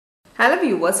Hello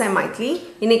viewers, I am Maitli.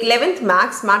 In 11th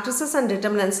Max, Matrices and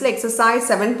Determinants exercise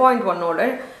 7.1 order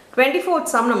 24th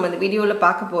sum நம்ம இந்த வீடியோல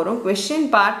பார்க்க போறோம். Question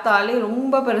பார்த்தாலே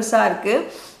ரொம்ப பெருசா இருக்கு.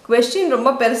 Question ரொம்ப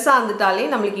பெருசா இருந்துட்டாலே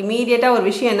நமக்கு இமிடியேட்டா ஒரு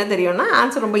விஷயம் என்ன தெரியும்னா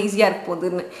ஆன்சர் ரொம்ப ஈஸியா இருக்க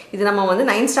போகுதுன்னு. இது நம்ம வந்து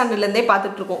 9th ஸ்டாண்டர்ட்ல இருந்தே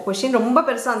பார்த்துட்டு இருக்கோம். Question ரொம்ப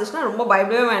பெருசா இருந்துச்சுனா ரொம்ப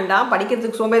பயப்படவே வேண்டாம்.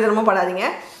 படிக்கிறதுக்கு சோம்பேறித்தனமா படாதீங்க.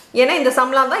 ஏன்னா இந்த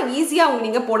சம்லாம் தான் ஈஸியா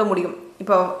நீங்க போட முடியும்.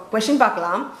 இப்போ question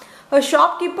பார்க்கலாம். A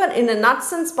shopkeeper in a nuts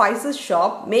and spices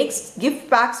shop makes gift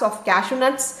packs of cashew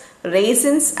nuts,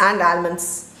 raisins and almonds.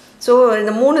 So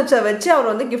இந்த மூணு வெச்சு அவர்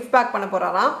வந்து gift pack பண்ண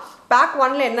போறாராம். Pack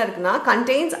 1ல என்ன இருக்குன்னா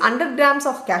contains 100 grams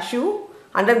of cashew,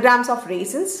 100 grams of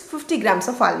raisins, 50 grams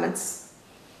of almonds.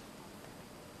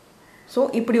 So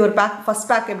இப்படி ஒரு pack first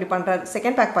pack எப்படி பண்றாரு?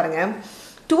 Second pack பாருங்க.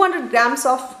 200 grams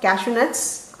of cashew nuts,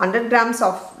 100 grams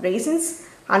of raisins,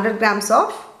 100 grams of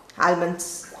almonds.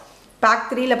 Pack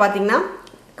 3ல பாத்தீங்கன்னா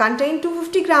contain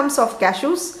 250 grams of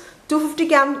cashews, 250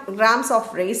 grams of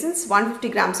raisins, 150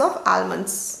 grams of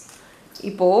almonds.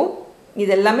 இப்போ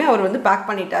இதெல்லாமே அவர் வந்து back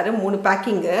பண்ணிட்டாரு மூணு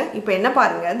பேக்கிங். இப்போ என்ன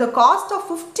பாருங்க, the cost of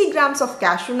 50 grams of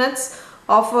cashew nuts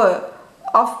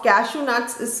of cashew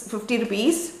nuts is 50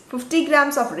 rupees, 50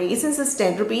 grams of raisins is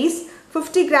 10 rupees,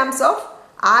 50 grams of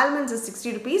almonds is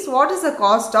 60 rupees. What is the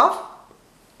cost of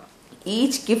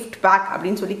each gift pack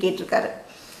அப்படினு சொல்லி கேட்டிருக்காரு.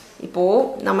 இப்போ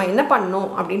நம்ம என்ன பண்ணோம்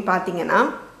அப்படினு பாத்தீங்கன்னா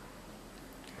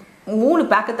மூணு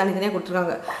பேக் தனித்தனியா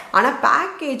கொடுத்திருக்காங்க. ஆனா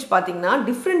பேக்கேஜ் பாத்தீங்கன்னா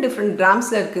டிஃபரண்ட்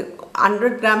கிராம்ஸ்ல இருக்கு.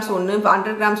 100 grams ஒன்னு,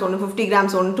 100 grams ஒன்னு, 50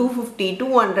 grams ஒன்னு, 250,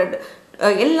 200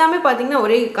 எல்லாமே பாத்தீங்கன்னா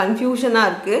ஒரே கன்ஃபியூஷனா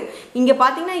இருக்கு. இங்க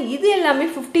பாத்தீங்கன்னா இது எல்லாமே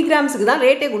 50 gramsக்கு தான்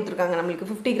ரேட்டே கொடுத்திருக்காங்க.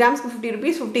 நமக்கு 50 gramsக்கு 50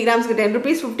 rupees, 50 gramsக்கு 10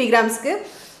 rupees, 50 gramsக்கு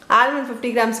almond 50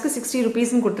 gramsக்கு 60 rupees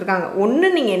ன்னு கொடுத்திருக்காங்க. ஒன்னு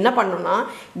நீங்க என்ன பண்ணனும்னா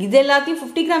இது எல்லாத்தையும்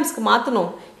 50 gramsக்கு மாத்தணும்.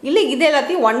 இல்ல இது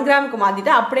எல்லாத்தையும் 1 gramக்கு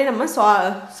மாத்திட்டா அப்படியே நம்ம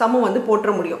சம் வந்து போட்ற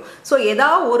முடியும். சோ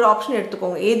ஏதாவது ஒரு ஆப்ஷன்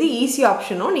எடுத்துக்கோங்க. எது ஈஸி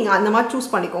ஆப்ஷனோ நீங்க அந்த மாதிரி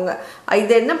சூஸ் பண்ணிக்கோங்க.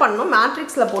 இது என்ன பண்ணனும்,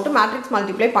 மேட்ரிக்ஸ்ல போட்டு மேட்ரிக்ஸ்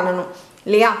மல்டிப்ளை பண்ணனும்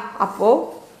இல்லையா? அப்போ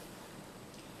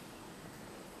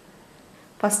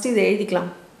ஃபர்ஸ்ட் இத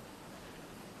எழுதிக்கலாம்.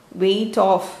 weight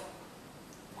of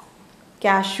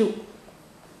cashew,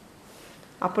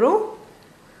 அப்புறம்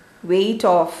weight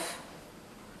of,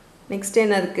 next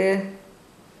என்ன இருக்கு,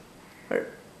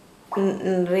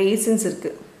 raisins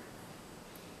இருக்கு,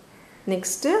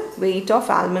 next weight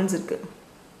of almonds இருக்கு.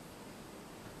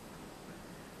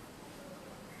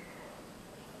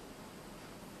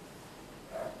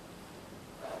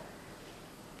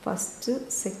 first,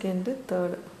 second,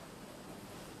 third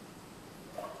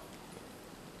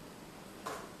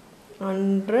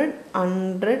 100,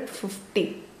 150.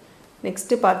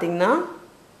 next பாத்தீங்கன்னா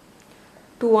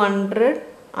 200,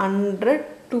 100,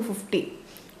 250.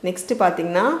 next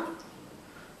பாத்தீங்கன்னா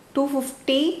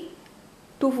 250,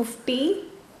 250,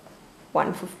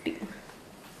 150.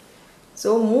 so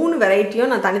மூணு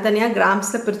வெரைட்டியும் நான் தனித்தனியா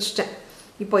கிராம்ஸ்ல பிரிச்சிட்டேன்.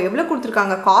 இப்போ எவ்வளவு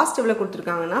கொடுத்திருக்காங்க, காஸ்ட் எவ்வளவு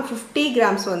கொடுத்திருக்காங்கன்னா 50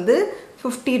 grams வந்து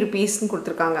 50 rupees ன்னு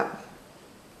கொடுத்திருக்காங்க.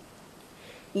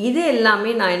 இது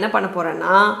எல்லாமே நான் என்ன பண்ண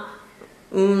போறேன்னா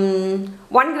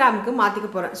 1 gramக்கு மாத்திக்க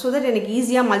போறேன். so that எனக்கு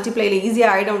ஈஸியா மல்டிப்ளைல ஈஸியா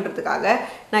ஆயிடும்ன்றதுக்காக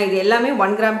நான் இது எல்லாமே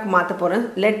 1 gramக்கு மாத்த போறேன்.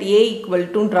 let a equal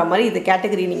to ன்ற மாதிரி இந்த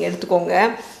கேட்டகரி நீங்க எடுத்துக்கோங்க.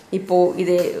 இப்போ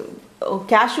இது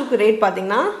கேஷ்யூக்கு ரேட்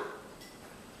பாத்தீங்கன்னா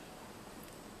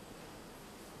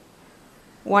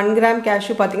 1 gram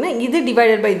cashew பாத்தீங்கன்னா இது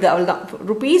டிவைடட் பை இது அவ்வளவுதான்.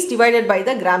 rupees divided by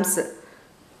the grams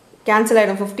cancel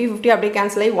ஆயிடும். 50 50 அப்படியே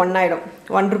கேன்சல் ஆகி 1 ஆயிடும்,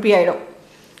 1 rupee ஆயிடும்.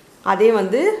 அதே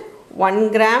வந்து 1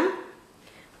 gram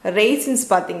raisins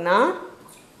பாத்தீங்கன்னா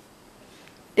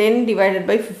 10 divided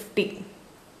by 50,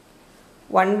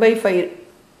 1/5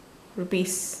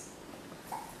 rupees.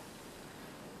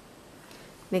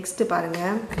 next பாருங்க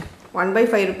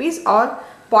 1/5 rupees or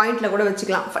பாயிண்ட்ல கூட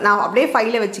வச்சுக்கலாம். நான் அப்படியே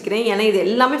 5ல வச்சுக்கிறேன். ஏன்னா இது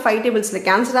எல்லாமே 5 டேபிள்ஸ்ல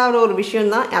கேன்சல் ஆகுற ஒரு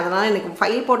விஷயம் தான். அதனால எனக்கு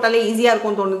 5 போட்டாலே ஈஸியா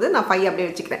இருக்கும்னு தோணுது. நான் 5 அப்படியே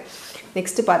வச்சுக்கிறேன்.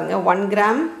 next பாருங்க 1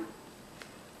 gram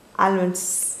almonds.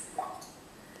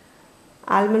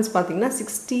 almonds பாத்தீங்கன்னா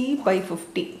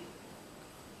 60/50,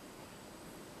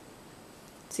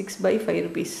 6/5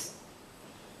 rupees.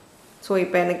 ஸோ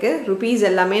இப்போ எனக்கு ருபீஸ்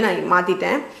எல்லாமே நான்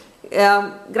மாற்றிட்டேன்.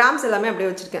 கிராம்ஸ் எல்லாமே அப்படியே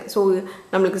வச்சுருக்கேன். ஸோ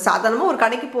நம்மளுக்கு சாதாரணமாக ஒரு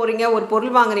கடைக்கு போகிறீங்க, ஒரு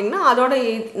பொருள் வாங்குறீங்கன்னா அதோட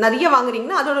நிறைய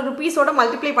வாங்குறீங்கன்னா அதோட ருபீஸோட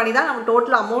மல்டிப்ளை பண்ணி தான் நம்ம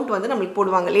டோட்டல் அமௌண்ட் வந்து நம்மளுக்கு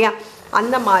போடுவாங்க இல்லையா?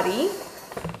 அந்த மாதிரி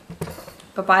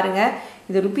இப்போ பாருங்கள்,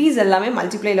 இது ருபீஸ் எல்லாமே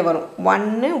மல்டிப்ளைல வரும். 1,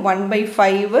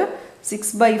 1/5,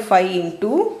 6/5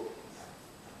 இன்டூ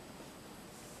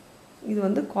இது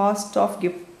வந்து காஸ்ட் ஆஃப்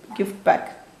gift pack.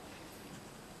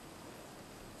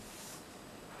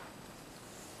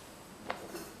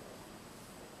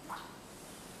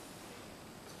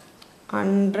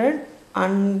 $100,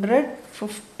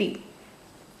 150,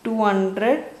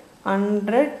 200,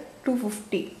 100,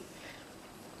 250,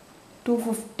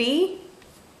 250,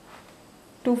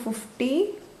 250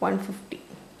 150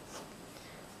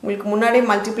 உங்களுக்கு முன்னாடியே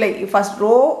மல்டிப்ளை ஃபர்ஸ்ட்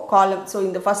ரோ காலம் ஸோ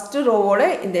இந்த ஃபஸ்ட்டு ரோவோட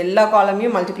இந்த எல்லா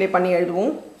காலமையும் மல்டிப்ளை பண்ணி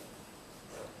எழுதுவோம்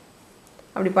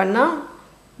அப்படி பண்ணால்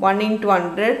 1 into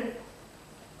 100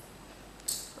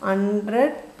 100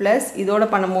 ப்ளஸ் இதோட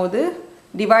பண்ணும்போது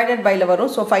டிவைடட் பைல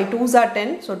வரும் ஸோ 5 2s are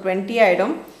 10 ஸோ 20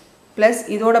 ஆகிடும் ப்ளஸ்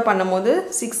இதோட பண்ணும்போது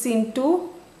 6 into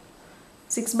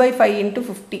 6 by 5 into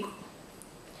 50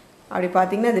 அப்படி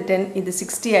பார்த்தீங்கன்னா இது 10 இது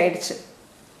 60 ஆயிடுச்சு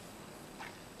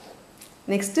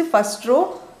நெக்ஸ்ட்டு ஃபஸ்ட் ரோ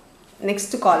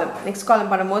நெக்ஸ்ட்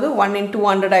காலம் பண்ணும்போது 1 into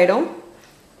 100 ஆகிடும்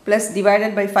ப்ளஸ்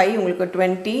டிவைடட் பை 5 உங்களுக்கு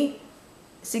 20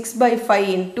 6 by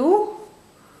 5 into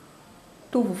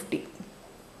 250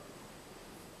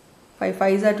 5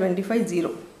 5s are 25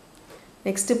 0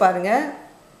 next பாருங்கள்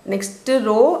நெக்ஸ்ட்டு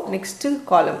ரோ நெக்ஸ்ட்டு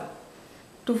காலம்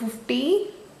 250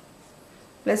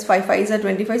 plus 5 5s are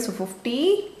 25 so 50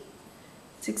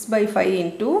 6 by 5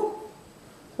 into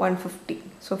 150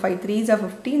 so 5 3s are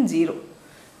 15 0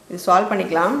 இது சால்வ்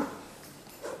பண்ணிக்கலாம்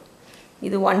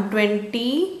இது 120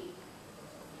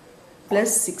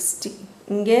 plus 60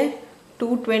 இங்கே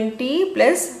 220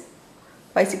 plus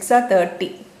 5 6 are 30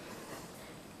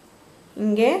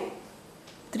 இங்கே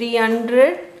 300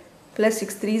 plus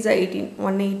 6 3s are 18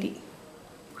 180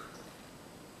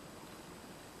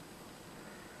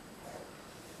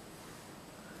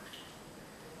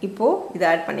 இப்போ இதை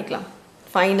ஆட் பண்ணிக்கலாம்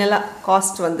ஃபைனலாக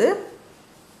காஸ்ட் வந்து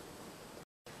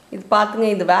இது பார்த்துங்க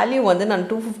இந்த வேல்யூ வந்து நான்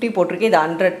 250 போட்டிருக்கேன் இது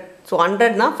 100 ஸோ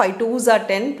 100னா 5 2s are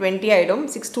 10 20 ஆகிடும்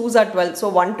 6 2s are 12 ஸோ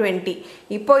 120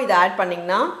 இப்போ இதை ஆட்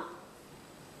பண்ணிங்கன்னா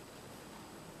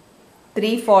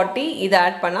 340 இதை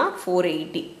ஆட் பண்ணால்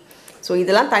 480 ஸோ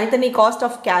இதெல்லாம் தனித்தனி cost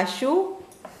of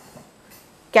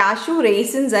cashew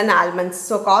raisins and almonds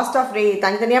so cost of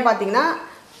தனித்தனியாக பார்த்தீங்கன்னா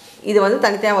இது வந்து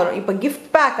தனித்தனியாக வரும் இப்போ கிஃப்ட்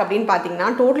பேக் அப்படின்னு பார்த்தீங்கன்னா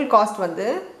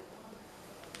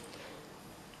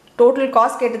டோட்டல்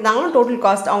காஸ்ட் கேட்டிருந்தாங்கன்னா டோட்டல்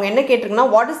காஸ்ட் அவங்க என்ன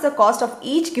கேட்டிருக்காங்கன்னா what is the cost of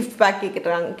each gift pack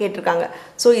கேட்டிருக்காங்க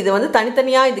ஸோ இது வந்து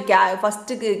தனித்தனியாக இது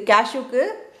ஃபஸ்ட்டுக்கு கேஷ்யூக்கு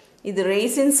இது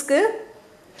ரேசின்ஸ்க்கு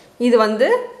இது வந்து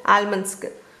ஆல்மண்ட்ஸ்க்கு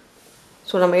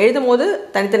ஸோ நம்ம எழுதும் போது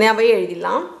தனித்தனியாகவே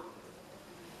எழுதிடலாம்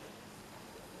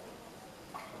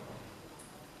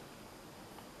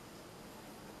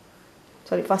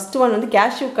சாரி ஃபஸ்ட்டு ஒன் வந்து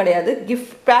கேஷ்யூ கிடையாது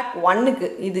கிஃப்ட் பேக் 1க்கு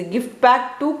இது கிஃப்ட் பேக்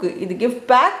 2க்கு இது gift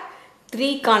pack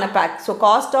 3க்கான back so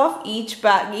cost of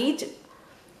each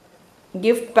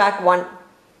gift pack 1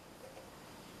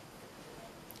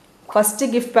 first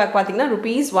gift pack பார்த்தீங்கன்னா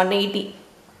 ₹180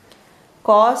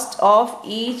 cost of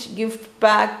each gift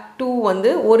pack 2 வந்து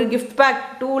ஒரு கிஃப்ட் பேக்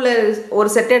 2ல ஒரு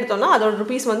செட் எடுத்தோம்னா அதோட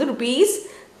ருபீஸ் வந்து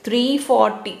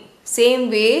 ₹340 same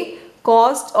way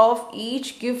cost of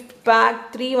each gift pack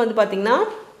 3 வந்து பார்த்தீங்கன்னா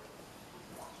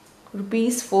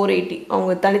 ₹480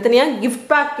 அவங்க தனித்தனியாக கிஃப்ட்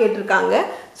பேக் கேட்டிருக்காங்க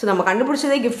ஸோ நம்ம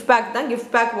கண்டுபிடிச்சதே கிஃப்ட் பேக் தான்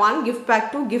gift pack 1 gift pack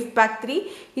 2 gift pack 3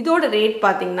 இதோட ரேட்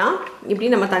பார்த்தீங்கன்னா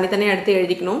இப்படி நம்ம தனித்தனியாக எடுத்து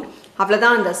எழுதிக்கணும்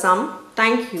அவ்வளோதான் அந்த சம்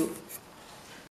தேங்க்யூ